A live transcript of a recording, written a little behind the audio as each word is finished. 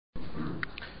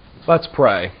Let's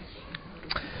pray.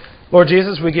 Lord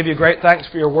Jesus, we give you great thanks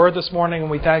for your word this morning, and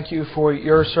we thank you for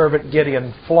your servant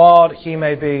Gideon. Flawed he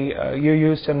may be, you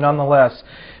used him nonetheless.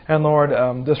 And Lord,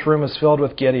 this room is filled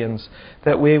with Gideons,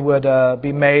 that we would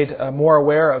be made more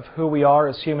aware of who we are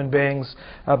as human beings,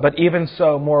 but even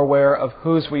so more aware of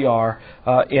whose we are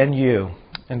in you.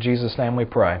 In Jesus' name we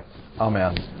pray.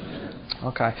 Amen.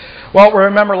 Okay. Well,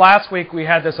 remember last week we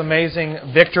had this amazing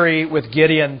victory with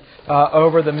Gideon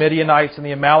over the Midianites and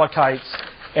the Amalekites.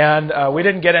 And we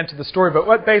didn't get into the story, but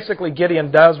what basically Gideon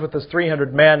does with his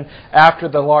 300 men after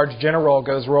the large general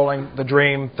goes rolling the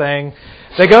dream thing,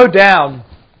 they go down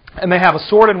and they have a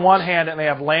sword in one hand and they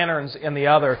have lanterns in the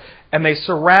other, and they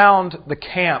surround the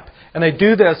camp. And they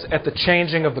do this at the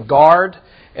changing of the guard,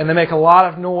 and they make a lot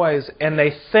of noise, and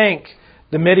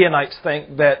the Midianites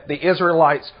think that the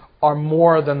Israelites are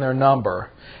more than their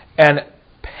number. And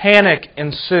panic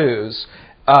ensues.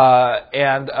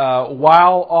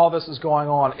 While all this is going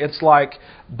on, it's like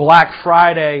Black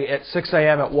Friday at 6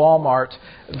 a.m. at Walmart.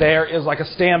 There is like a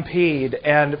stampede,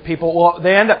 and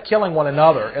they end up killing one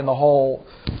another in the whole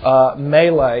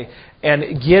melee.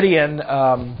 And Gideon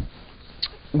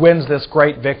wins this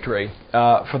great victory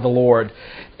for the Lord.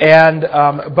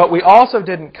 But we also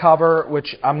didn't cover,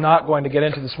 which I'm not going to get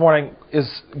into this morning,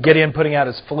 is Gideon putting out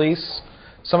his fleece.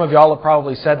 Some of y'all have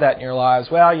probably said that in your lives.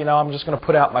 Well, I'm just going to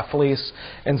put out my fleece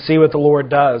and see what the Lord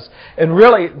does. And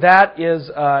really, that is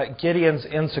Gideon's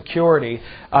insecurity.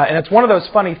 And it's one of those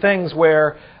funny things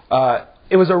where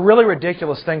it was a really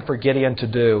ridiculous thing for Gideon to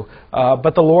do.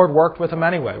 But the Lord worked with him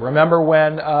anyway. Remember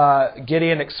when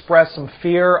Gideon expressed some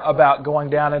fear about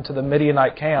going down into the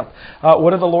Midianite camp?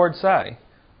 What did the Lord say?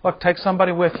 Look, take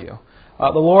somebody with you.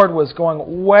 The Lord was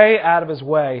going way out of his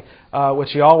way,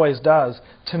 which he always does,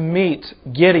 to meet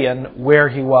Gideon where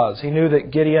he was. He knew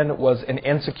that Gideon was an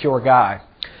insecure guy,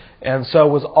 and so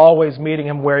was always meeting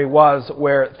him where he was,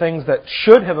 where things that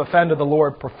should have offended the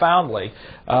Lord profoundly,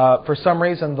 for some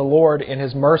reason the Lord, in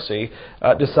his mercy,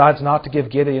 decides not to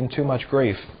give Gideon too much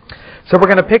grief. So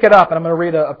we're going to pick it up, and I'm going to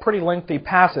read a pretty lengthy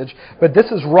passage, but this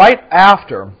is right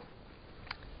after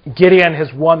Gideon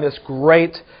has won this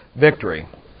great victory.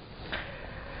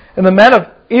 And the men of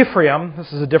Ephraim,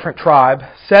 this is a different tribe,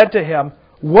 said to him,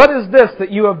 "What is this that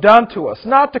you have done to us,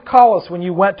 not to call us when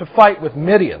you went to fight with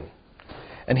Midian?"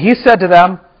 And he said to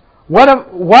them, What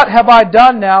have I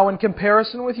done now in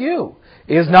comparison with you?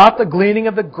 Is not the gleaning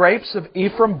of the grapes of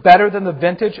Ephraim better than the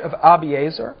vintage of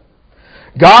Abiezer?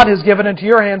 God has given into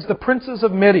your hands the princes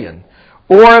of Midian,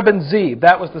 Oreb and Zeb.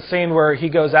 That was the scene where he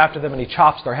goes after them and he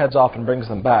chops their heads off and brings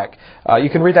them back. You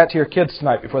can read that to your kids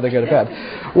tonight before they go to bed.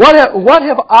 What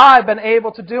have I been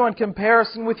able to do in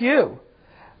comparison with you?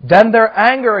 Then their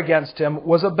anger against him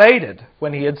was abated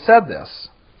when he had said this.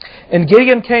 And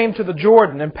Gideon came to the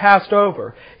Jordan and passed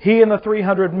over, he and the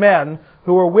 300 men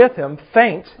who were with him,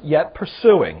 faint yet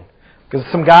pursuing. Because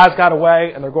some guys got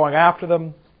away and they're going after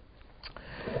them.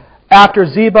 After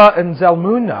Zebah and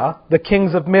Zalmunna, the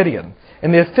kings of Midian.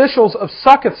 And the officials of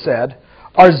Succoth said,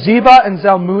 Are Zebah and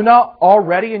Zalmunna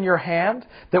already in your hand,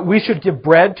 that we should give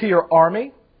bread to your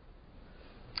army?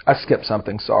 I skipped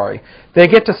something, sorry. They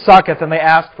get to Succoth and they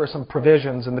ask for some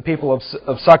provisions, and the people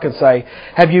of Succoth say,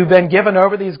 Have you been given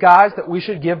over these guys that we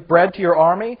should give bread to your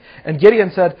army? And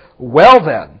Gideon said, Well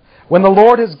then, when the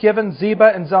Lord has given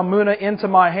Zebah and Zalmunna into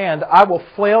my hand, I will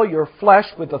flail your flesh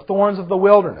with the thorns of the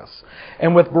wilderness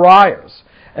and with briars.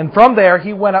 And from there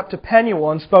he went up to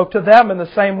Penuel and spoke to them in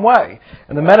the same way.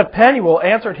 And the men of Penuel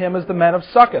answered him as the men of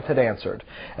Succoth had answered.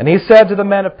 And he said to the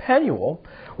men of Penuel,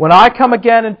 When I come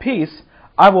again in peace,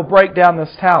 I will break down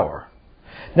this tower.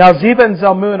 Now Zebah and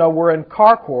Zalmunna were in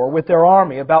Karkor with their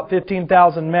army, about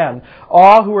 15,000 men,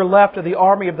 all who were left of the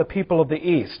army of the people of the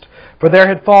east. For there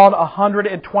had fallen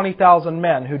 120,000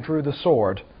 men who drew the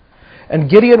sword. And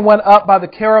Gideon went up by the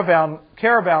caravan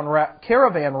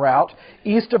route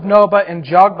east of Nobah and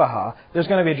Jogbehah. There's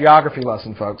going to be a geography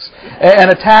lesson, folks.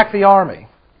 And attacked the army.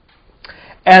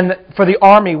 And for the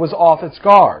army was off its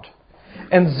guard.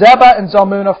 And Zebah and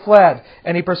Zalmunna fled.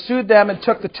 And he pursued them and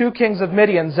took the two kings of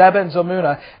Midian, Zebah and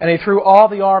Zalmunna, and he threw all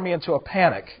the army into a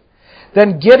panic.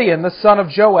 Then Gideon, the son of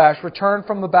Joash, returned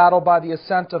from the battle by the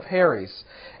ascent of Heres.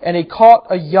 And he caught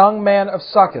a young man of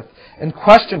Succoth and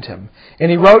questioned him. And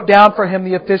he wrote down for him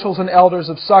the officials and elders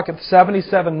of Succoth,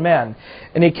 77 men.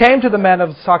 And he came to the men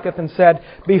of Succoth and said,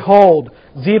 Behold,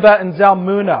 Zebah and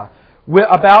Zalmunna,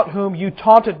 about whom you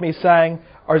taunted me, saying,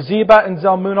 Are Zebah and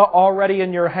Zalmunna already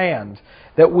in your hand,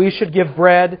 that we should give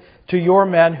bread to your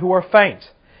men who are faint?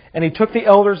 And he took the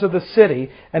elders of the city,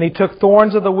 and he took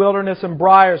thorns of the wilderness and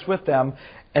briars with them,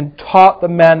 and taught the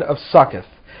men of Succoth.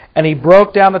 and he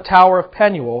broke down the tower of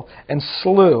Penuel and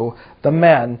slew the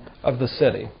men of the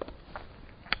city.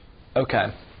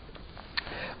 Okay.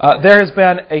 There has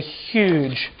been a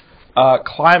huge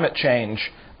climate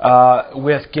change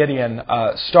with Gideon,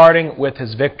 starting with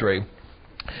his victory.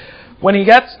 When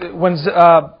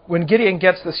Gideon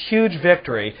gets this huge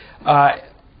victory,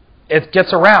 it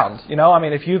gets around.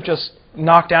 If you've just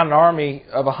knocked down an army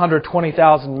of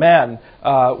 120,000 men,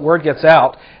 word gets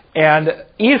out. And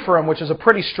Ephraim, which is a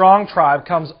pretty strong tribe,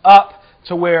 comes up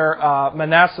to where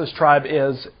Manasseh's tribe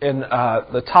is in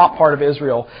the top part of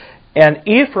Israel. And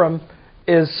Ephraim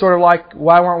is sort of like,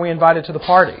 why weren't we invited to the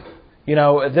party?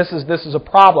 This is a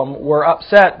problem. We're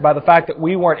upset by the fact that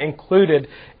we weren't included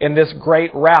in this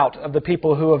great rout of the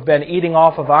people who have been eating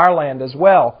off of our land as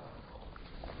well.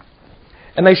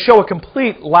 And they show a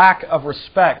complete lack of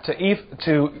respect to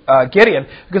Gideon,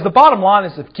 because the bottom line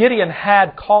is if Gideon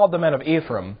had called the men of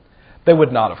Ephraim, they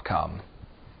would not have come.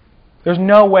 There's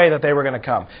no way that they were going to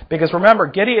come. Because remember,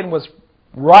 Gideon was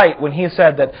right when he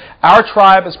said that our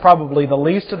tribe is probably the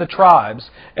least of the tribes,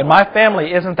 and my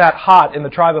family isn't that hot in the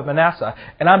tribe of Manasseh,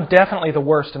 and I'm definitely the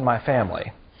worst in my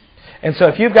family. And so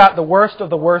if you've got the worst of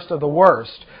the worst of the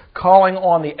worst calling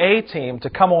on the A team to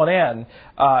come on in,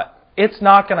 it's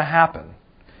not going to happen.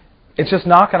 It's just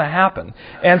not going to happen.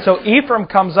 And so Ephraim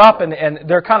comes up, and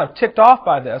they're kind of ticked off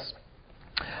by this.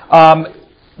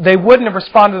 They wouldn't have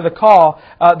responded to the call.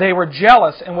 They were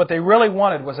jealous, and what they really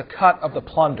wanted was a cut of the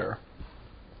plunder.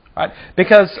 Right?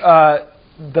 Because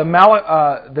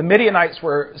the Midianites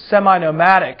were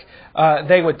semi-nomadic,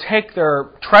 they would take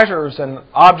their treasures and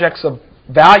objects of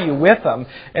value with them,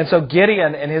 and so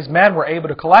Gideon and his men were able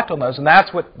to collect on those, and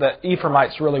that's what the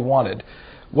Ephraimites really wanted,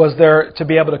 was there to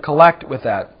be able to collect with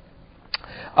that.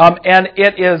 And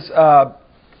it is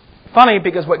funny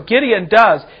because what Gideon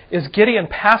does is Gideon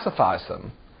pacifies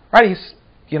them. Right?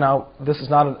 This is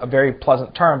not a very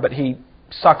pleasant term, but he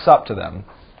sucks up to them.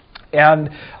 And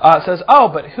says, oh,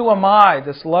 but who am I,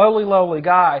 this lowly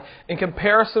guy, in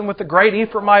comparison with the great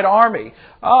Ephraimite army?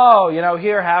 Oh,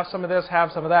 here, have some of this,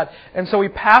 have some of that. And so he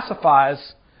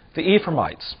pacifies the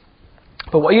Ephraimites.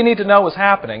 But what you need to know is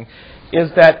happening is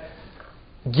that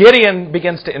Gideon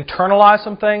begins to internalize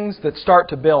some things that start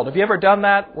to build. Have you ever done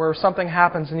that, where something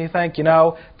happens and you think,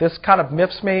 this kind of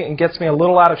miffs me and gets me a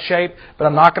little out of shape, but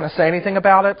I'm not going to say anything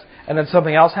about it, and then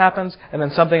something else happens, and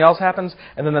then something else happens,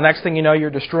 and then the next thing you know,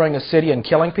 you're destroying a city and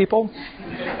killing people?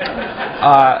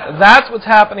 That's what's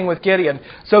happening with Gideon.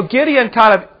 So Gideon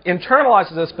kind of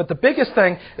internalizes this, but the biggest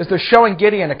thing is they're showing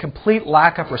Gideon a complete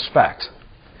lack of respect.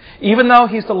 Even though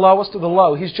he's the lowest of the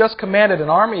low, he's just commanded an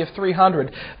army of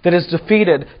 300 that has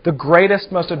defeated the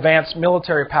greatest, most advanced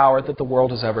military power that the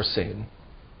world has ever seen.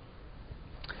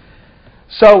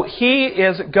 So he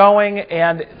is going,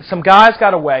 and some guys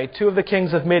got away. 2 of the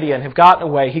kings of Midian have gotten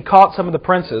away. He caught some of the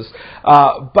princes.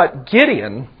 But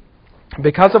Gideon,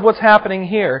 because of what's happening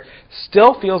here,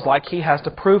 still feels like he has to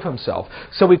prove himself.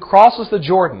 So he crosses the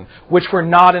Jordan, which were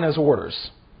not in his orders.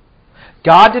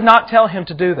 God did not tell him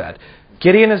to do that.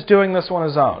 Gideon is doing this on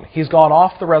his own. He's gone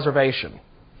off the reservation.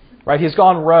 Right? He's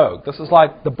gone rogue. This is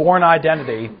like the Bourne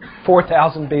Identity,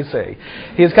 4000 BC.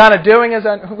 He's kind of doing his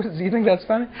own... Do you think that's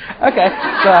funny? Okay.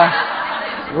 So,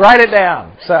 write it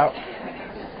down. So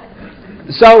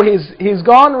he's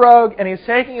gone rogue, and he's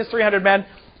taking his 300 men,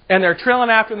 and they're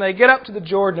trailing after him. They get up to the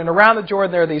Jordan, and around the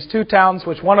Jordan there are these 2 towns,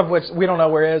 one of which we don't know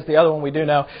where it is, the other one we do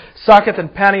know, Succoth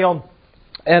and Peniel.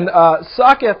 And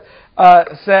Succoth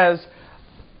says,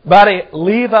 buddy,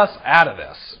 leave us out of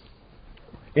this.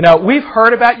 We've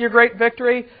heard about your great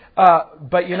victory,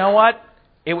 but you know what?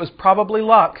 It was probably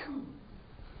luck.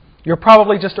 You're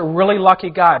probably just a really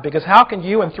lucky guy, because how can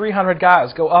you and 300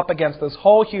 guys go up against this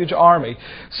whole huge army?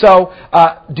 So,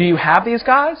 do you have these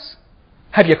guys?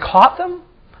 Have you caught them?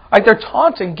 Like, they're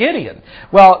taunting Gideon.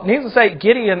 Well, needless to say,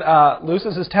 Gideon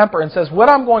loses his temper and says, what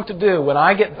I'm going to do when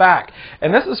I get back,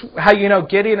 and this is how you know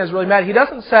Gideon is really mad. He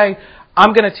doesn't say,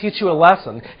 I'm going to teach you a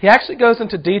lesson. He actually goes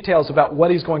into details about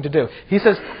what he's going to do. He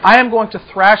says, I am going to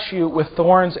thrash you with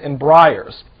thorns and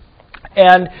briars.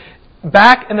 And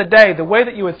back in the day, the way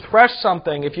that you would thresh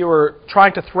something, if you were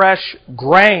trying to thresh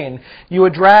grain, you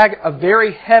would drag a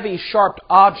very heavy, sharp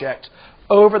object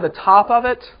over the top of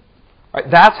it.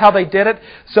 Right? That's how they did it.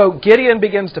 So Gideon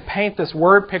begins to paint this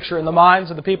word picture in the minds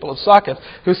of the people of Succoth,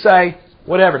 who say,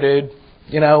 whatever, dude,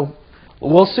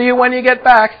 we'll see you when you get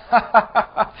back.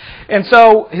 And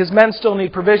so his men still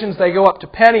need provisions. They go up to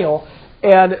Peniel,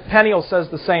 and Peniel says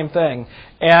the same thing.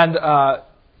 And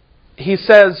he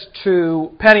says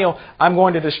to Peniel, I'm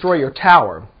going to destroy your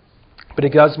tower. But he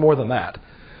does more than that.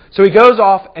 So he goes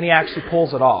off and he actually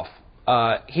pulls it off.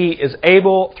 he is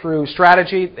able, through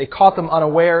strategy, they caught them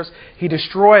unawares, he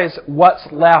destroys what's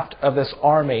left of this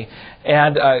army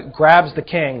and grabs the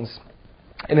kings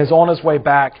and is on his way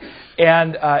back.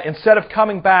 And instead of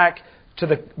coming back to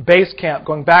the base camp,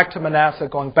 going back to Manasseh,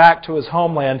 going back to his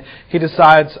homeland, he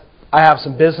decides, I have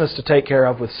some business to take care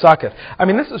of with Succoth. I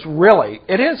mean, this is really,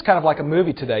 it is kind of like a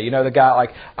movie today. You know, the guy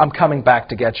like, I'm coming back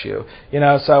to get you. You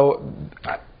know, so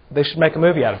they should make a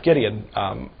movie out of Gideon.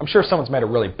 I'm sure someone's made a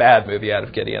really bad movie out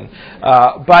of Gideon.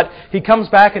 But he comes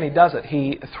back and he does it.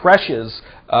 He threshes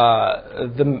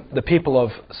the people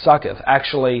of Succoth.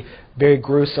 Actually, very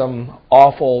gruesome,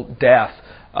 awful death.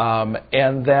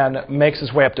 And then makes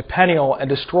his way up to Peniel and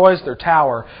destroys their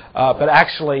tower, but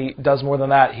actually does more than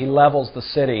that. He levels the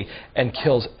city and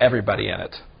kills everybody in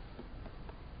it.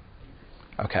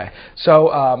 Okay,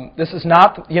 so this is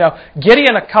not,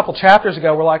 Gideon a couple chapters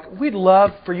ago, we're like, we'd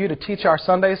love for you to teach our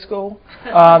Sunday school.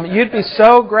 You'd be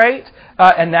so great.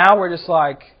 And now we're just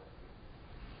like,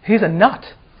 he's a nut,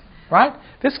 right?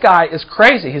 This guy is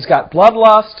crazy. He's got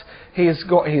bloodlust. He's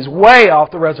way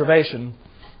off the reservation.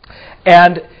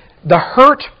 And the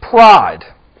hurt pride,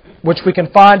 which we can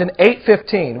find in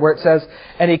 8:15, where it says,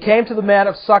 And he came to the man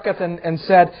of Succoth and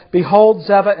said, Behold,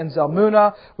 Zebah and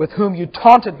Zalmunna, with whom you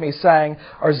taunted me, saying,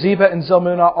 Are Zebah and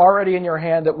Zalmunna already in your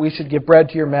hand, that we should give bread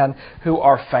to your men who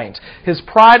are faint? His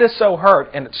pride is so hurt,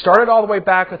 and it started all the way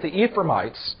back with the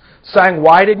Ephraimites, saying,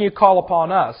 Why didn't you call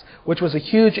upon us? Which was a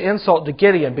huge insult to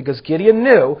Gideon, because Gideon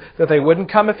knew that they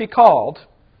wouldn't come if he called.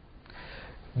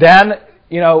 Then,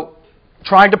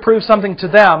 trying to prove something to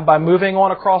them by moving on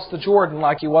across the Jordan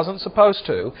like he wasn't supposed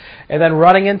to, and then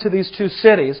running into these two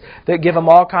cities that give him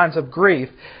all kinds of grief,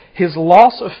 his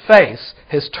loss of face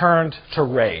has turned to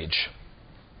rage.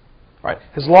 Right?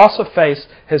 His loss of face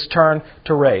has turned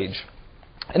to rage.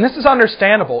 And this is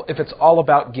understandable if it's all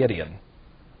about Gideon.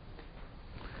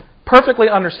 Perfectly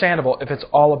understandable if it's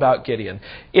all about Gideon.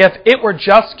 If it were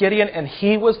just Gideon and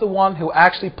he was the one who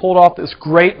actually pulled off this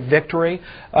great victory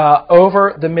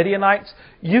over the Midianites,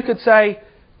 you could say,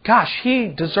 gosh, he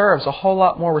deserves a whole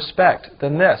lot more respect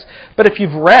than this. But if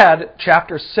you've read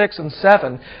chapters 6 and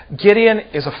 7, Gideon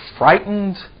is a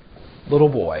frightened little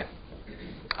boy.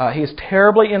 He is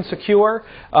terribly insecure,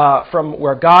 from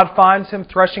where God finds him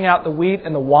threshing out the wheat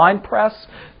in the winepress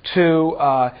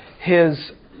to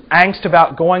his angst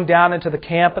about going down into the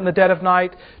camp in the dead of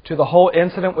night, to the whole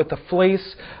incident with the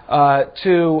fleece,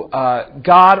 to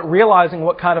God realizing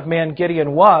what kind of man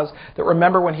Gideon was, that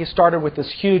remember when he started with this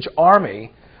huge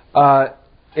army,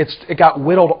 it got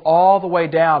whittled all the way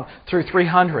down through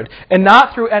 300. And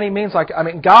not through any means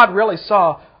God really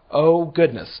saw, oh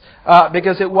goodness,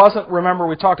 because it wasn't, remember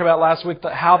we talked about last week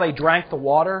how they drank the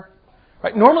water.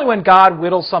 Right? Normally when God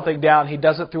whittles something down, He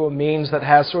does it through a means that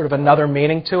has sort of another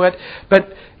meaning to it. But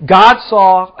God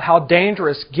saw how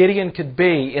dangerous Gideon could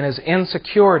be in his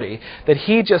insecurity, that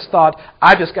He just thought,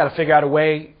 I just got to figure out a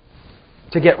way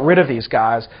to get rid of these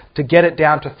guys, to get it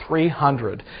down to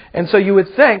 300. And so you would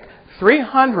think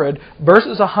 300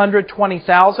 versus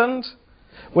 120,000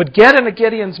 would get into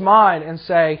Gideon's mind and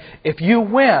say, if you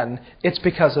win, it's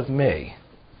because of me.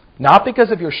 Not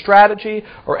because of your strategy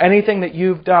or anything that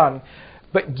you've done.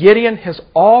 But Gideon has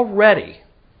already,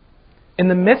 in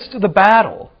the midst of the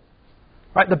battle,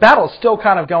 right? The battle is still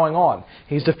kind of going on.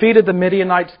 He's defeated the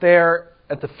Midianites there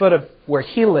at the foot of where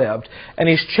he lived, and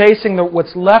he's chasing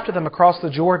what's left of them across the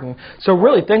Jordan. So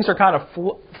really, things are kind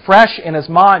of fresh in his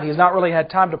mind. He's not really had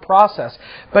time to process.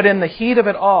 But in the heat of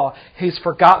it all, he's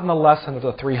forgotten the lesson of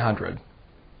the 300.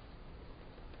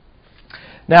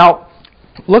 Now,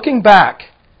 looking back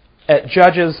at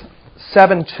Judges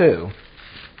 7:2,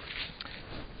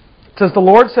 it says, The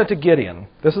Lord said to Gideon,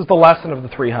 this is the lesson of the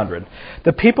 300,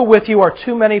 The people with you are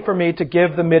too many for me to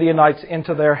give the Midianites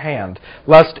into their hand,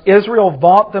 lest Israel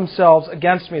vaunt themselves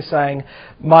against me, saying,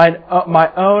 my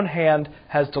own hand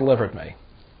has delivered me.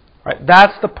 Right?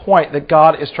 That's the point that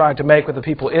God is trying to make with the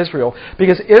people of Israel,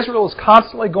 because Israel is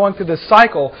constantly going through this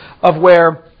cycle of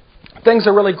where things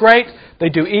are really great, they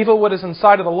do evil what is in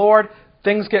sight of the Lord,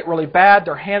 things get really bad,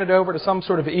 they're handed over to some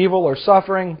sort of evil or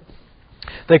suffering.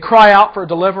 They cry out for a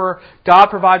deliverer. God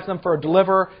provides them for a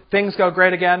deliverer. Things go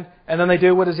great again. And then they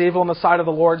do what is evil in the sight of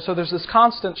the Lord. So there's this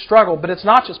constant struggle. But it's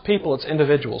not just people, it's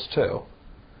individuals too.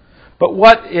 But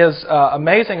what is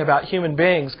amazing about human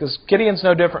beings, because Gideon's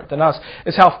no different than us,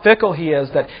 is how fickle he is,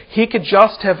 that he could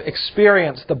just have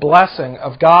experienced the blessing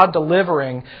of God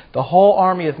delivering the whole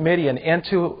army of Midian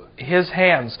into his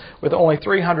hands with only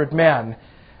 300 men.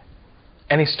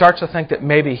 And he starts to think that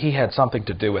maybe he had something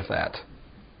to do with that.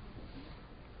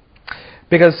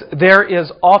 Because there is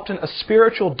often a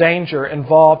spiritual danger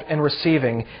involved in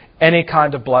receiving any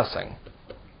kind of blessing.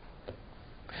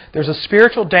 There's a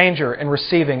spiritual danger in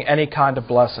receiving any kind of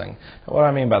blessing. What do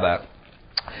I mean by that?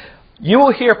 You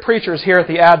will hear preachers here at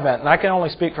the Advent, and I can only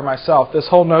speak for myself, this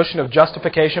whole notion of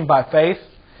justification by faith.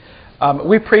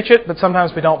 We preach it, but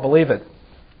sometimes we don't believe it.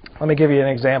 Let me give you an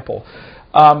example.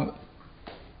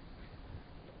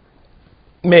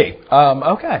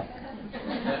 Okay.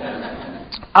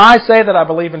 I say that I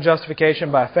believe in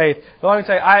justification by faith. But let me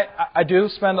tell you, I do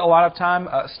spend a lot of time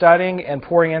studying and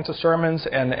pouring into sermons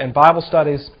and Bible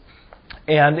studies.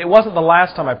 And it wasn't the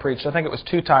last time I preached. I think it was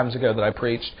 2 times ago that I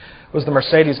preached. It was the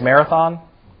Mercedes Marathon.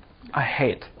 I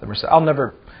hate the Mercedes. I'll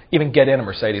never even get in a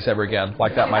Mercedes ever again.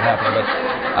 Like that might happen.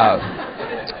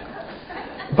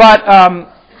 But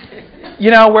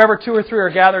wherever 2 or 3 are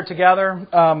gathered together,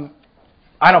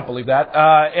 I don't believe that.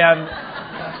 And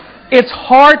it's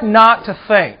hard not to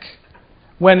think,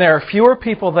 when there are fewer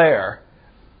people there,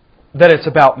 that it's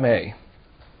about me.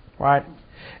 Right?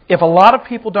 If a lot of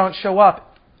people don't show up,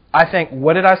 I think,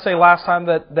 what did I say last time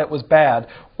that was bad?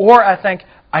 Or I think,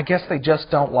 I guess they just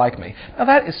don't like me. Now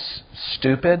that is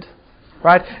stupid.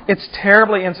 Right? It's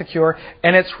terribly insecure,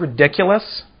 and it's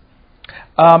ridiculous.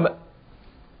 But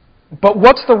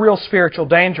what's the real spiritual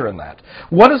danger in that?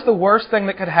 What is the worst thing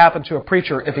that could happen to a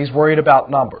preacher if he's worried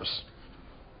about numbers?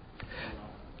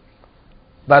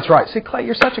 That's right. See, Clay,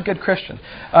 you're such a good Christian.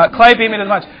 Clay beat me to the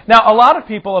punch. Now, a lot of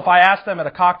people, if I asked them at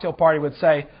a cocktail party, would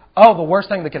say, oh, the worst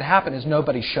thing that could happen is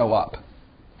nobody show up.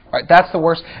 Right? That's the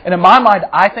worst. And in my mind,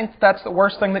 I think that's the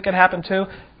worst thing that could happen too,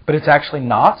 but it's actually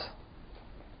not.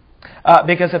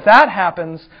 Because if that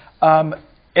happens, it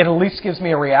at least gives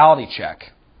me a reality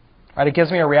check. Right? It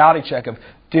gives me a reality check of,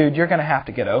 dude, you're going to have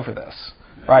to get over this.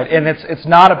 Right? And it's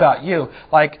not about you.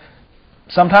 Like,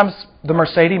 sometimes the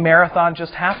Mercedes Marathon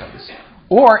just happens.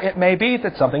 Or it may be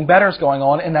that something better is going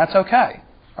on, and that's okay.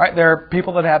 Right? There are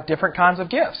people that have different kinds of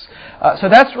gifts. So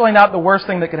that's really not the worst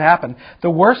thing that could happen. The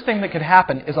worst thing that could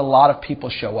happen is a lot of people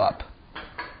show up.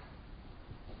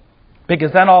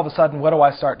 Because then all of a sudden, what do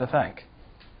I start to think?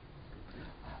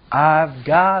 I've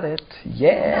got it.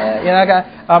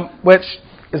 Yeah. Which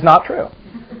is not true.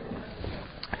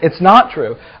 It's not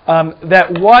true.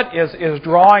 That what is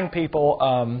drawing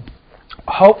people,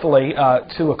 hopefully,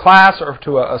 to a class or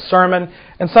to a sermon,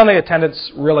 and Sunday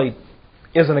attendance really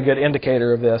isn't a good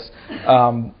indicator of this,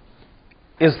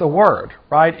 is the Word,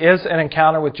 right? Is an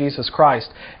encounter with Jesus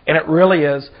Christ. And it really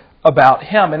is about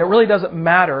Him. And it really doesn't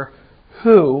matter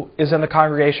who is in the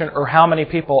congregation or how many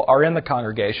people are in the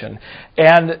congregation.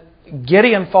 And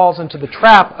Gideon falls into the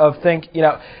trap of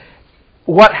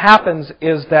what happens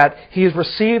is that he's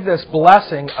received this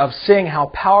blessing of seeing how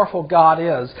powerful God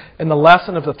is in the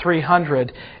lesson of the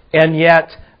 300, and yet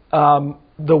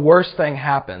the worst thing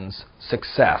happens,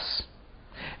 success.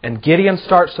 And Gideon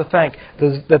starts to think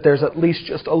that there's at least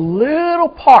just a little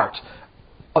part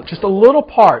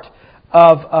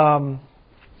of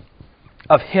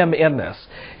him in this.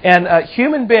 And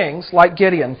human beings, like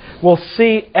Gideon, will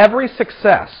see every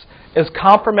success as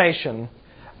confirmation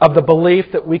of the belief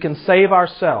that we can save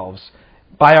ourselves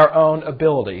by our own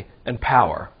ability and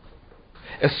power.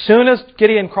 As soon as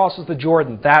Gideon crosses the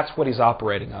Jordan, that's what he's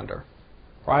operating under.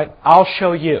 Right? I'll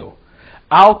show you.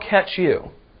 I'll catch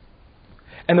you.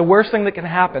 And the worst thing that can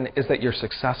happen is that you're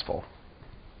successful.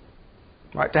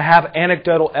 Right? To have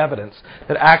anecdotal evidence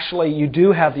that actually you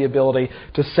do have the ability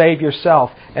to save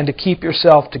yourself and to keep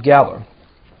yourself together.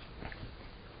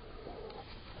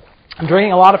 I'm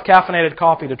drinking a lot of caffeinated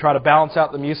coffee to try to balance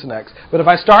out the Mucinex. But if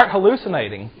I start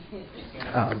hallucinating...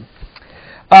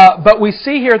 but we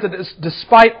see here that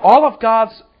despite all of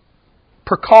God's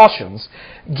precautions,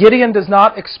 Gideon does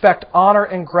not expect honor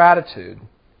and gratitude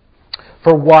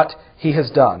for what he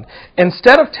has done.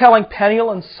 Instead of telling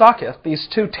Peniel and Succoth, these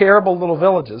 2 terrible little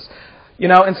villages,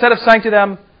 instead of saying to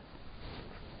them,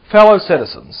 fellow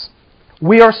citizens,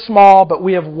 we are small, but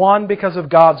we have won because of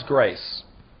God's grace.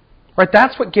 Right?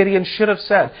 That's what Gideon should have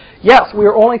said. Yes, we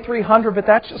are only 300, but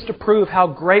that's just to prove how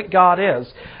great God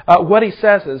is. What he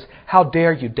says is, how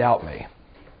dare you doubt me?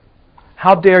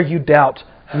 How dare you doubt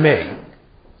me?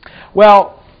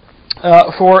 Well,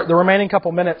 for the remaining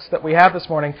couple minutes that we have this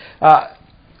morning,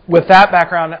 with that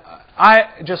background,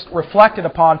 I just reflected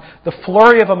upon the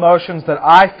flurry of emotions that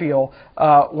I feel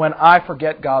when I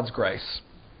forget God's grace.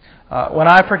 When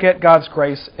I forget God's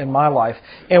grace in my life.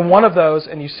 And one of those,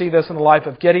 and you see this in the life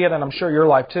of Gideon, and I'm sure your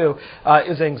life too,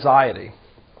 is anxiety.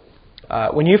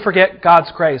 When you forget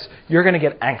God's grace, you're going to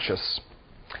get anxious.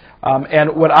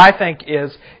 And what I think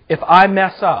is, if I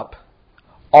mess up,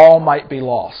 all might be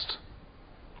lost.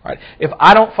 Right? If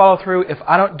I don't follow through, if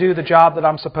I don't do the job that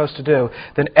I'm supposed to do,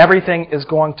 then everything is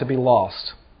going to be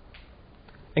lost.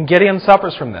 And Gideon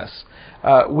suffers from this.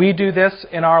 We do this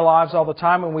in our lives all the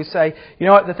time when we say, you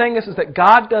know what, the thing is that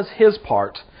God does His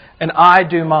part and I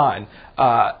do mine.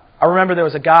 I remember there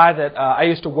was a guy that I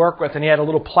used to work with, and he had a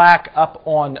little plaque up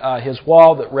on his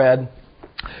wall that read,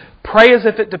 "Pray as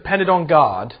if it depended on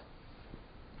God,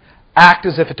 act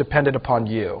as if it depended upon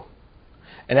you."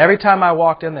 And every time I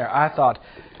walked in there, I thought,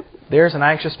 there's an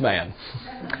anxious man.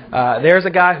 There's a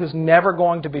guy who's never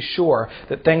going to be sure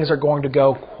that things are going to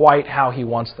go quite how he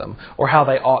wants them or how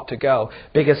they ought to go,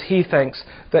 because he thinks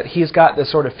that he's got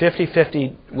this sort of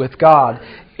 50-50 with God,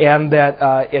 and that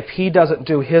if he doesn't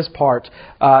do his part,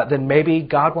 then maybe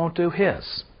God won't do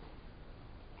his.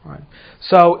 Right?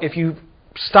 So if you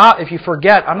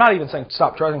forget, I'm not even saying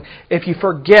stop trusting, if you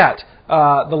forget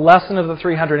the lesson of the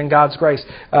 300 in God's grace,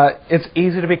 it's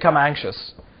easy to become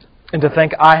anxious and to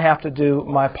think, I have to do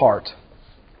my part.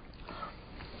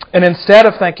 And instead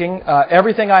of thinking,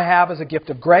 everything I have is a gift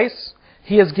of grace,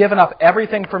 He has given up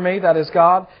everything for me, that is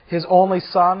God, His only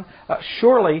Son,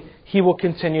 surely He will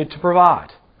continue to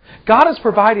provide. God has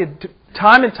provided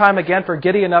time and time again for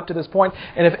Gideon up to this point,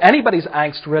 and if anybody's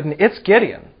angst-ridden, it's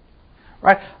Gideon.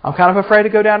 Right? I'm kind of afraid to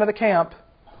go down to the camp.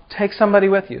 Take somebody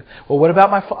with you. Well, what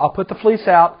about I'll put the fleece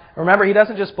out. Remember, he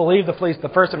doesn't just believe the fleece the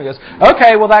first time. He goes,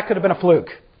 okay, well, that could have been a fluke.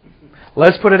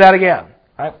 Let's put it out again.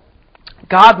 Right?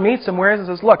 God meets him where he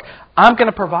says, look, I'm going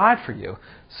to provide for you.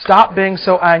 Stop being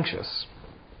so anxious.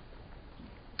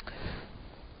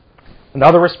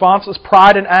 Another response is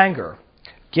pride and anger.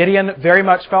 Gideon very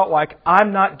much felt like,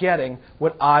 I'm not getting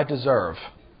what I deserve.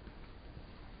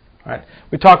 Right?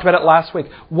 We talked about it last week.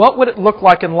 What would it look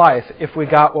like in life if we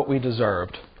got what we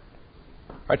deserved?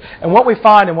 Right? And what we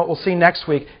find and what we'll see next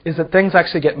week is that things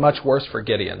actually get much worse for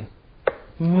Gideon.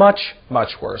 Much,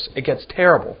 much worse. It gets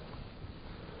terrible.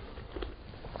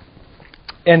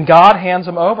 And God hands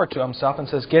him over to himself and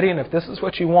says, Gideon, if this is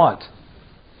what you want,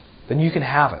 then you can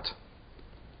have it.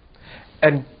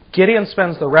 And Gideon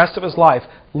spends the rest of his life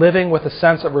living with a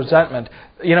sense of resentment.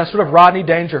 Sort of Rodney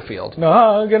Dangerfield. No, I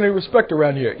don't get any respect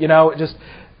around here. Just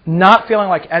not feeling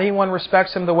like anyone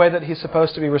respects him the way that he's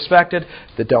supposed to be respected,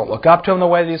 that don't look up to him the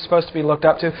way that he's supposed to be looked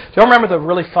up to. Do you remember the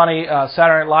really funny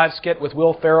Saturday Night Live skit with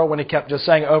Will Ferrell when he kept just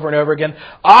saying over and over again,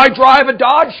 I drive a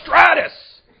Dodge Stratus!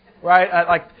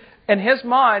 Right? In his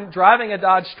mind, driving a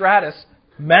Dodge Stratus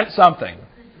meant something.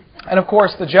 And of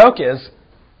course, the joke is,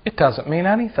 it doesn't mean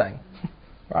anything.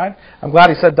 Right? I'm glad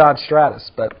he said Dodge Stratus,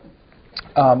 but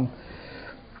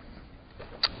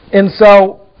and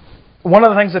so one of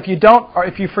the things,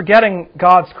 if you're forgetting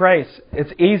God's grace,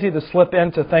 it's easy to slip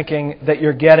into thinking that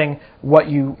you're getting what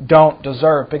you don't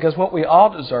deserve, because what we all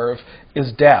deserve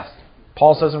is death.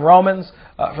 Paul says in Romans,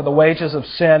 for the wages of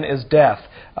sin is death.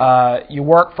 You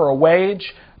work for a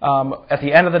wage. At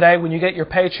the end of the day, when you get your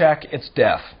paycheck, it's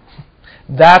death.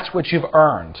 That's what you've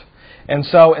earned. And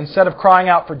so instead of crying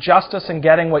out for justice and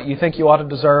getting what you think you ought to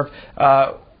deserve,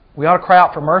 we ought to cry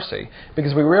out for mercy,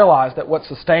 because we realize that what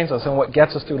sustains us and what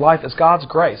gets us through life is God's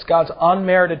grace, God's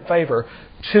unmerited favor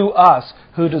to us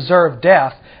who deserve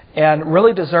death and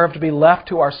really deserve to be left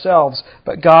to ourselves,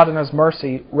 but God in His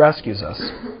mercy rescues us.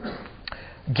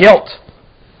 Guilt.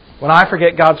 When I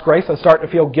forget God's grace, I start to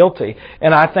feel guilty,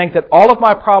 and I think that all of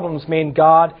my problems mean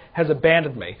God has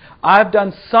abandoned me. I've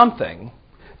done something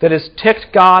that has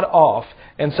ticked God off,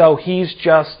 and so He's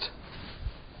just,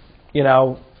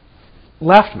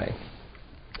 left me.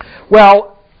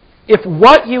 Well, if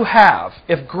what you have,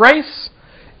 if grace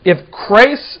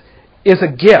is a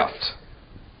gift,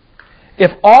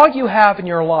 if all you have in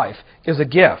your life is a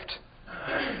gift,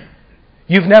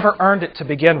 you've never earned it to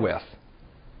begin with.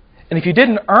 And if you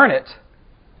didn't earn it,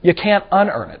 you can't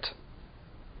unearn it.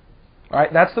 All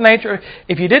right? That's the nature.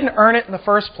 If you didn't earn it in the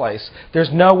first place,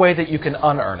 there's no way that you can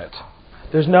unearn it.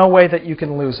 There's no way that you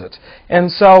can lose it.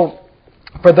 And so,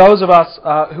 for those of us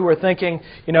who are thinking,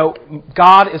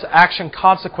 God is action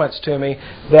consequence to me,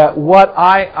 that what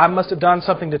I must have done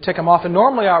something to tick Him off. And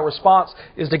normally our response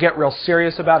is to get real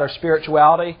serious about our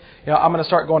spirituality. I'm going to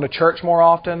start going to church more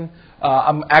often.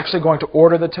 I'm actually going to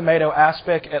order the tomato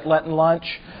aspic at Lenten lunch.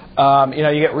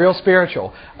 You get real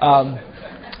spiritual.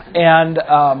 And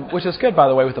which is good, by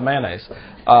the way, with the mayonnaise.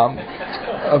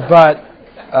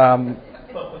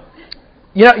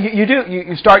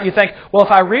 You think, well,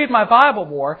 if I read my Bible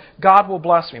more, God will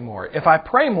bless me more. If I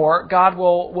pray more, God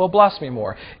will bless me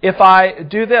more. If I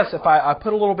do this, if I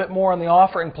put a little bit more on the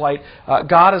offering plate,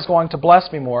 God is going to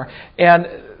bless me more. And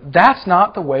that's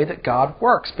not the way that God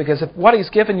works, because if what He's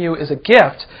given you is a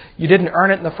gift, you didn't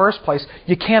earn it in the first place,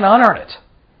 you can't unearn it.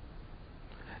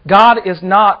 God is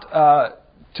not,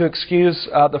 to excuse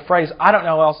the phrase, I don't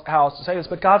know how else to say this,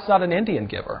 but God's not an Indian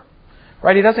giver.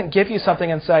 Right? He doesn't give you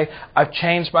something and say, I've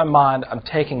changed my mind, I'm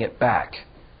taking it back.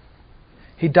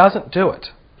 He doesn't do it.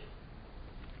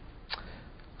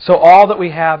 So all that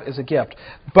we have is a gift.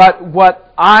 But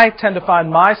what I tend to find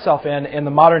myself in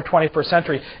the modern 21st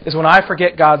century is when I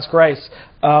forget God's grace,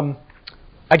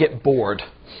 I get bored.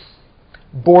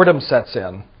 Boredom sets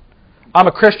in. I'm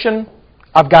a Christian.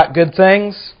 I've got good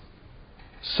things.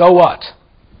 So what?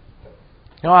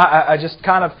 I just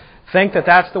kind of think that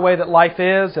that's the way that life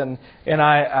is, and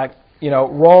I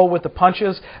roll with the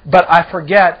punches. But I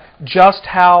forget just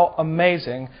how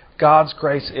amazing God's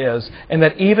grace is, and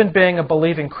that even being a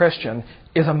believing Christian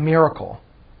is a miracle.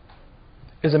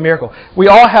 Is a miracle. We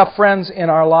all have friends in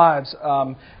our lives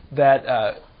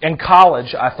that in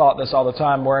college, I thought this all the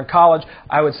time, where in college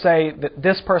I would say that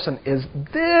this person is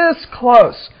this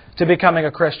close to becoming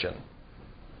a Christian.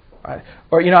 Right?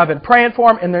 Or, I've been praying for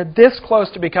them, and they're this close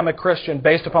to become a Christian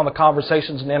based upon the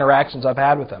conversations and interactions I've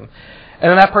had with them. And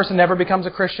then that person never becomes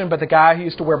a Christian, but the guy who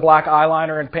used to wear black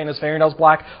eyeliner and paint his fingernails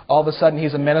black, all of a sudden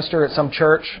he's a minister at some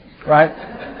church, right?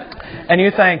 And you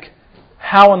think,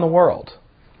 how in the world?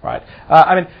 Right?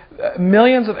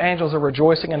 Millions of angels are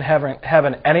rejoicing in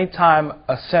heaven anytime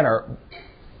a sinner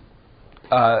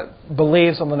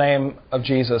believes on the name of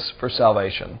Jesus for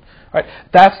salvation. Right?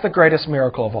 That's the greatest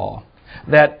miracle of all.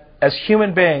 That as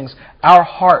human beings, our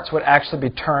hearts would actually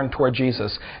be turned toward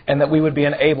Jesus, and that we would be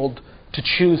enabled to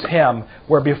choose Him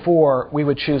where before we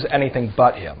would choose anything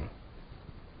but Him.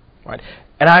 Right?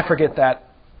 And I forget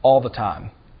that all the time.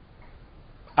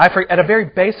 At a very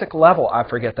basic level, I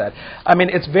forget that.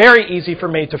 It's very easy for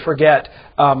me to forget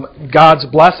God's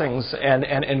blessings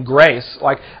and grace.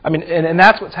 And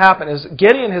that's what's happened. Is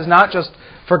Gideon has not just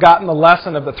forgotten the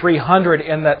lesson of the 300,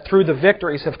 in that through the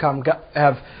victories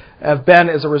have been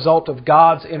as a result of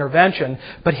God's intervention,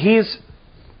 but he's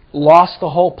lost the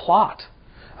whole plot.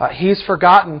 He's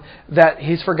forgotten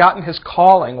his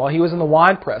calling while he was in the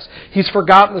winepress. He's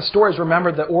forgotten the stories.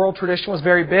 Remember, the oral tradition was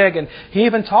very big, and he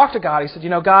even talked to God. He said,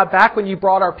 God, back when you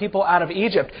brought our people out of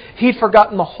Egypt, he'd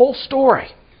forgotten the whole story.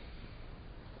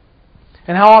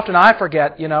 And how often I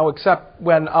forget, except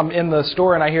when I'm in the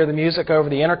store and I hear the music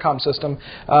over the intercom system,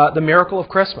 the miracle of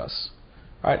Christmas.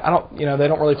 Right? They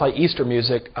don't really play Easter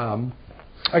music.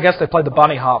 I guess they play the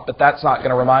bunny hop, but that's not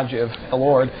going to remind you of the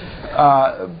Lord.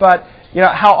 But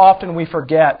how often we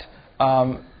forget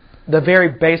the very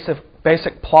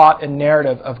basic plot and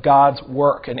narrative of God's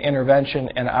work and intervention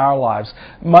in our lives,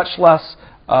 much less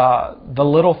the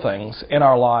little things in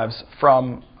our lives,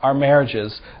 from our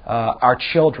marriages, our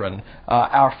children,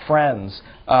 our friends,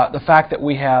 the fact that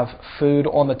we have food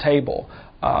on the table,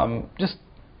 just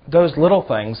those little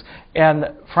things. And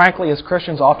frankly, as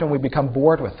Christians, often we become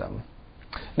bored with them.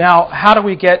 Now, how do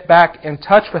we get back in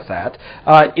touch with that?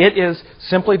 It is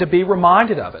simply to be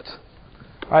reminded of it.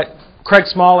 Right? Craig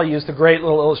Smalley used the great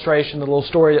little illustration, the little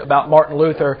story about Martin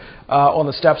Luther on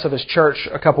the steps of his church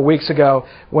a couple weeks ago,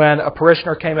 when a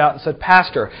parishioner came out and said,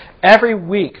 "Pastor, every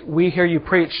week we hear you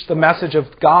preach the message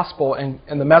of gospel and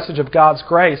the message of God's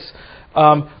grace.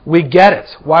 We get it.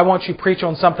 Why won't you preach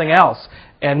on something else?"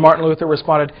 And Martin Luther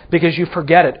responded, "Because you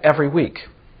forget it every week."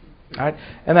 Right?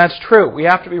 And that's true. We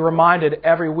have to be reminded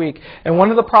every week. And one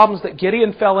of the problems that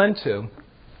Gideon fell into,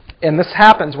 and this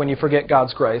happens when you forget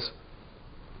God's grace,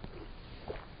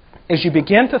 is you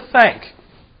begin to think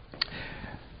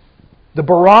the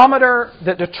barometer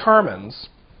that determines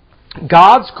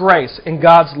God's grace and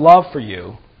God's love for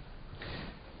you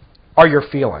are your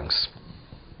feelings.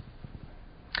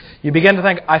 You begin to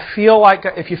think,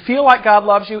 if you feel like God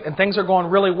loves you and things are going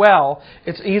really well,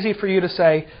 it's easy for you to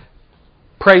say,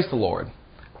 "Praise the Lord.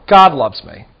 God loves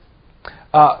me."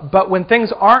 But when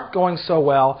things aren't going so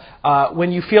well,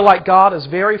 when you feel like God is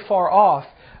very far off,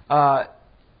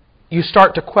 you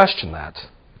start to question that.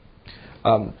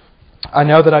 I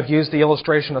know that I've used the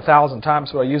illustration 1,000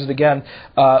 times, but I'll use it again.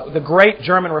 The great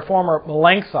German reformer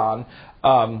Melanchthon,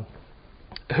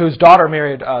 whose daughter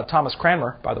married Thomas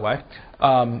Cranmer, by the way,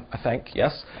 I think,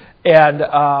 yes.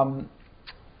 And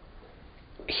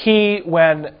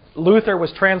when Luther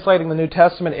was translating the New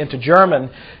Testament into German,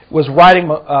 was writing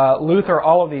Luther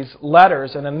all of these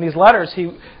letters. And in these letters,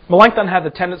 Melanchthon had the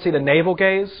tendency to navel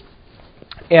gaze.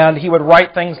 And he would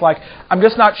write things like, "I'm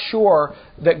just not sure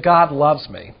that God loves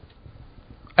me.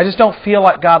 I just don't feel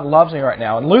like God loves me right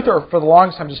now." And Luther, for the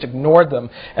longest time, just ignored them.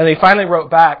 And he finally wrote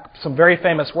back some very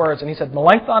famous words. And he said,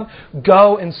 "Melanchthon,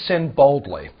 go and sin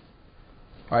boldly."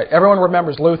 Right? Everyone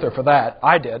remembers Luther for that.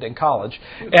 I did in college.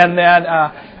 And then,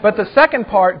 but the second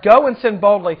part, "Go and sin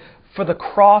boldly, for the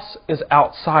cross is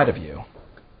outside of you."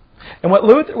 And what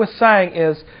Luther was saying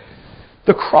is,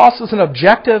 the cross is an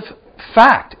objective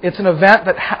fact. It's an event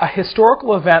a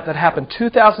historical event that happened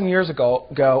 2,000 years ago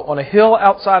on a hill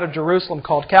outside of Jerusalem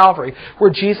called Calvary,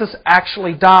 where Jesus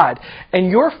actually died. And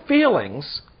your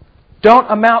feelings don't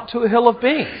amount to a hill of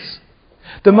beans.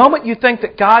 The moment you think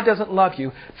that God doesn't love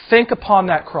you, think upon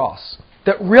that cross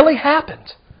that really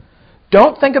happened.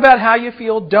 Don't think about how you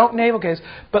feel, don't navel gaze,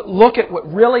 but look at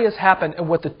what really has happened and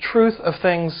what the truth of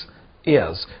things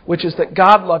is, which is that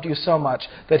God loved you so much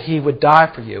that He would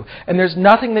die for you. And there's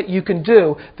nothing that you can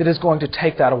do that is going to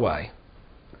take that away.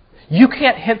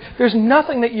 There's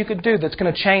nothing that you could do that's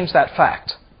going to change that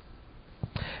fact.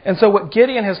 And so what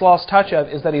Gideon has lost touch of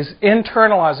is that he's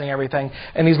internalizing everything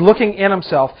and he's looking in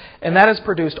himself, and that has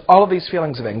produced all of these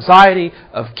feelings of anxiety,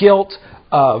 of guilt,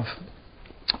 of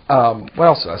what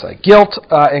else did I say? Guilt,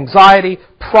 anxiety,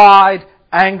 pride,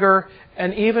 anger,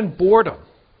 and even boredom.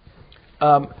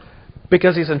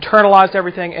 Because he's internalized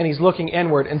everything and he's looking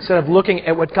inward instead of looking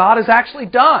at what God has actually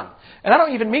done. And I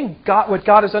don't even mean what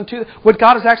God has done to what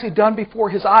God has actually done before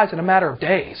his eyes in a matter of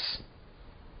days.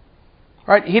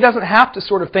 Right? He doesn't have to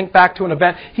sort of think back to an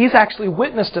event. He's actually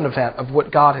witnessed an event of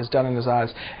what God has done in his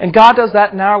eyes. And God does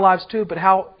that in our lives too, but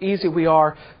how easy we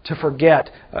are to forget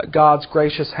God's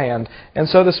gracious hand. And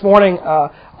so this morning,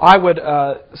 I would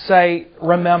say,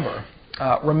 remember.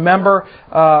 Remember,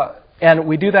 and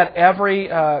we do that every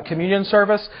communion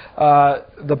service.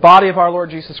 The body of our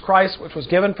Lord Jesus Christ, which was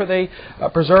given for thee,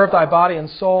 preserve thy body and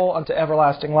soul unto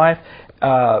everlasting life.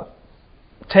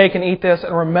 Take and eat this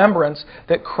in remembrance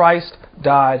that Christ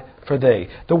died for thee.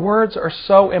 The words are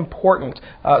so important.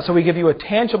 So we give you a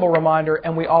tangible reminder,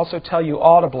 and we also tell you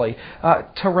audibly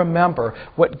to remember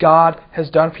what God has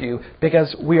done for you,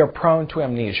 because we are prone to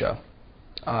amnesia.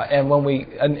 And when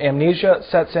amnesia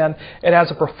sets in, it has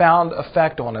a profound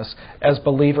effect on us as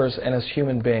believers and as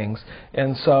human beings.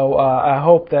 And so I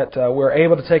hope that we're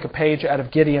able to take a page out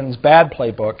of Gideon's bad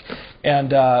playbook,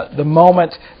 and the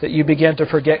moment that you begin to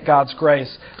forget God's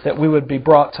grace, that we would be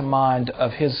brought to mind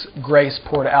of His grace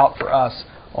poured out for us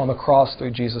on the cross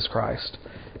through Jesus Christ.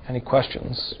 Any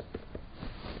questions?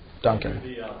 Duncan.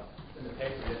 In the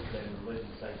paper yesterday in the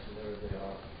religion section, there was an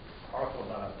article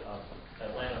about an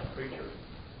Atlanta preacher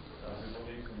who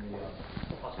believes in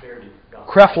the prosperity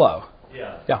gospel. Creflo.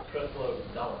 Yeah.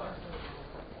 Creflo Dollar.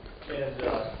 And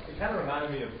it kind of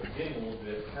reminded me of getting a little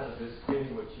bit, kind of this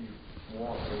getting what you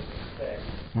want or expect.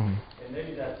 Mm-hmm. And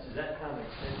maybe is that kind of an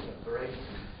extension of grace?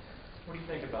 What do you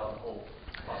think about the whole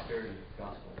prosperity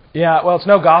gospel? Yeah, well, it's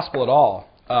no gospel at all.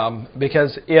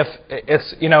 Because if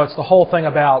it's the whole thing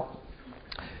about,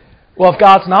 well, if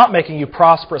God's not making you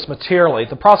prosperous materially,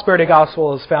 the prosperity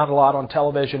gospel is found a lot on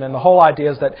television, and the whole idea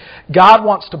is that God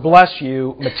wants to bless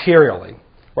you materially,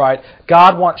 right?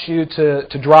 God wants you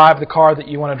to drive the car that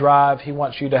you want to drive. He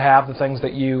wants you to have the things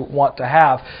that you want to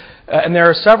have. And there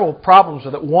are several problems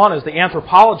with it. One is the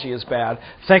anthropology is bad,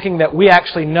 thinking that we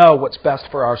actually know what's best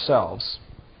for ourselves,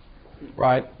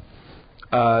 right?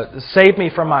 Save me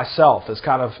from myself is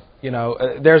kind of,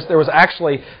 there was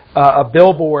actually a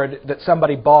billboard that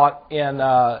somebody bought in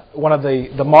one of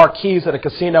the marquees at a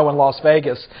casino in Las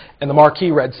Vegas, and the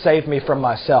marquee read, "Save me from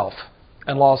myself,"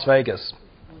 in Las Vegas.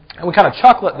 And we kind of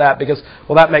chuckle at that because,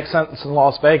 well, that makes sense in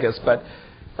Las Vegas, but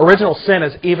original sin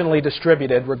is evenly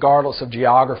distributed regardless of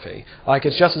geography. Like,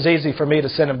 it's just as easy for me to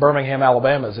sin in Birmingham,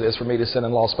 Alabama as it is for me to sin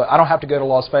in Las Vegas. I don't have to go to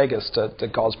Las Vegas to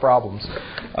cause problems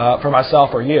for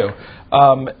myself or you.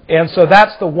 And so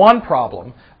that's the one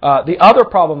problem. The other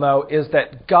problem, though, is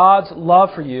that God's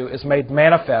love for you is made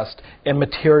manifest in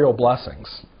material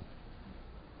blessings,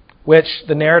 which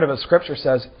the narrative of Scripture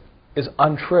says is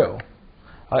untrue.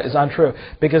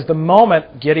 Because the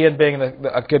moment, Gideon being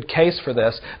a good case for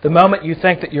this, the moment you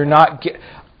think that you're not...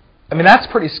 that's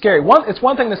pretty scary. It's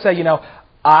one thing to say,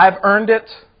 I've earned it,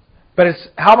 but it's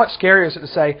how much scarier is it to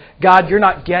say, God, you're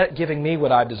not giving me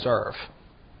what I deserve.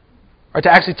 Or to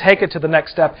actually take it to the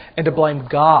next step and to blame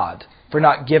God for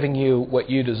not giving you what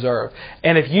you deserve.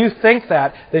 And if you think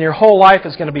that, then your whole life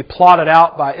is going to be plotted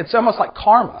out by... It's almost like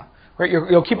karma. Right?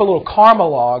 You'll keep a little karma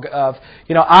log of,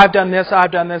 I've done this,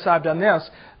 I've done this, I've done this,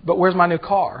 but where's my new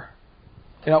car?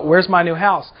 Where's my new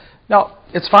house? No,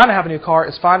 it's fine to have a new car,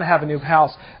 it's fine to have a new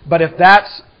house, but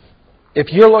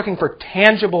if you're looking for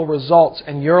tangible results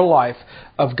in your life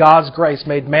of God's grace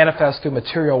made manifest through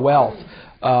material wealth,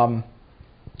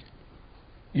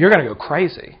 you're going to go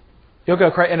crazy. You'll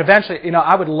go crazy. And eventually,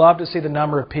 I would love to see the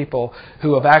number of people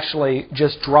who have actually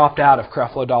just dropped out of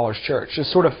Creflo Dollar's church,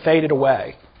 just sort of faded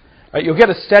away. Right? You'll get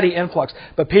a steady influx,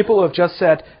 but people who have just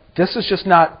said, this is just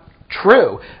not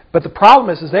true. But the problem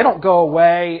is they don't go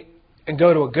away and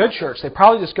go to a good church. They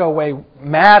probably just go away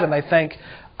mad and they think,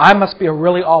 I must be a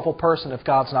really awful person if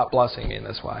God's not blessing me in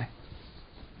this way.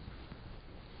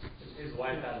 his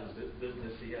wife out of his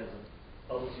business. He has a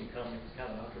publishing company. He's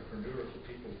kind of an entrepreneur for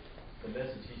people. The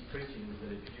message he's preaching is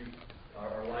that if you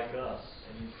are like us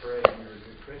and you pray and you're a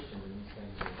good Christian, then these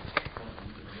things will come to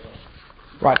you as well.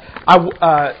 Right.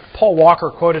 Paul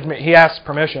Walker quoted me. He asked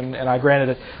permission, and I granted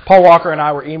it. Paul Walker and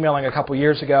I were emailing a couple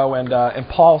years ago, and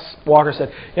Paul Walker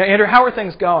said, Andrew, how are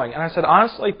things going? And I said,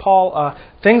 honestly, Paul,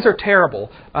 things are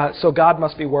terrible, so God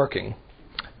must be working.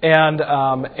 And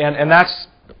that's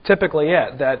typically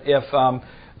it, that if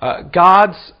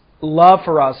God's love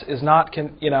for us is not,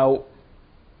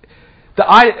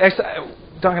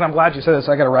 Duncan, I'm glad you said this.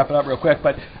 I got to wrap it up real quick,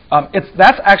 but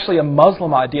that's actually a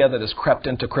Muslim idea that has crept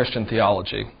into Christian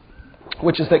theology,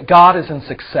 which is that God is in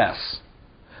success.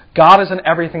 God is in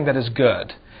everything that is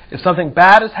good. If something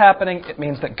bad is happening, it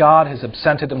means that God has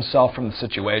absented himself from the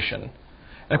situation.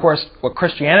 And of course, what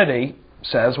Christianity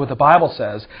says, what the Bible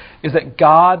says, is that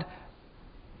God,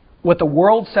 what the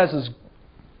world says is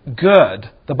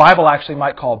good, the Bible actually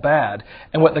might call bad,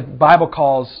 and what the Bible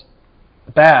calls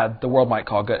bad, the world might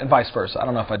call good, and vice versa. I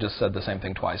don't know if I just said the same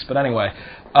thing twice, but anyway,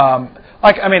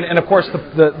 and of course,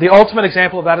 the ultimate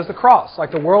example of that is the cross.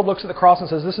 Like, the world looks at the cross and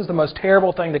says, "This is the most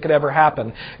terrible thing that could ever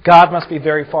happen. God must be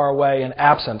very far away and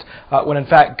absent," when in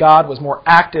fact God was more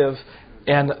active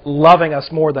and loving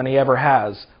us more than he ever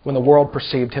has when the world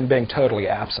perceived him being totally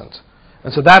absent.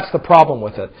 And so that's the problem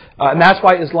with it, and that's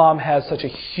why Islam has such a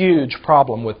huge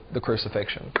problem with the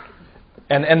crucifixion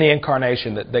and the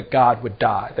incarnation, that God would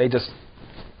die.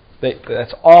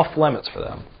 That's off limits for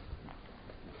them.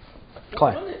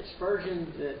 Clay. Wasn't it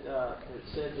Spurgeon that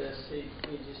said this? He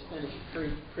just finished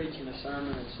preaching a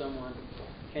sermon, and someone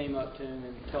came up to him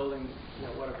and told him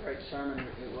what a great sermon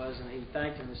it was, and he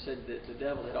thanked him and said that the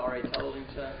devil had already told him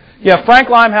so. Yeah, Frank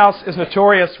Limehouse is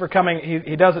notorious for coming.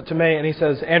 He does it to me, and he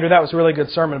says, "Andrew, that was a really good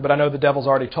sermon, but I know the devil's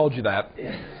already told you that."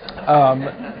 Yeah.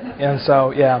 And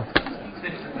so, yeah.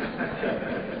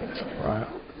 Right.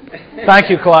 Thank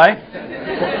you, Clay.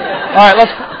 All right,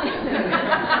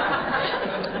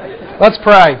 let's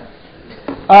pray.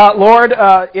 Lord,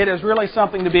 it is really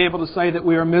something to be able to say that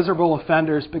we are miserable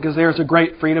offenders, because there's a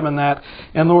great freedom in that.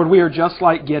 And Lord, we are just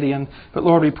like Gideon. But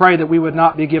Lord, we pray that we would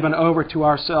not be given over to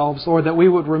ourselves. Lord, that we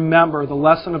would remember the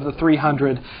lesson of the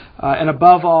 300. And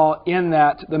above all, in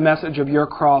that, the message of your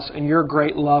cross and your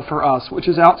great love for us, which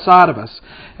is outside of us.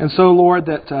 And so, Lord,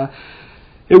 that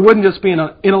it wouldn't just be an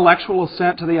intellectual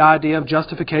assent to the idea of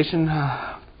justification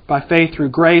by faith through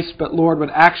grace, but Lord,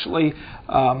 would actually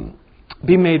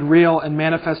be made real and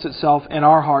manifest itself in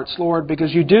our hearts, Lord,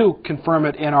 because you do confirm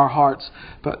it in our hearts,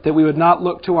 but that we would not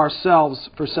look to ourselves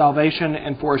for salvation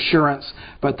and for assurance,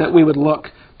 but that we would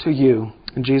look to you.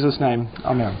 In Jesus' name,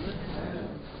 amen.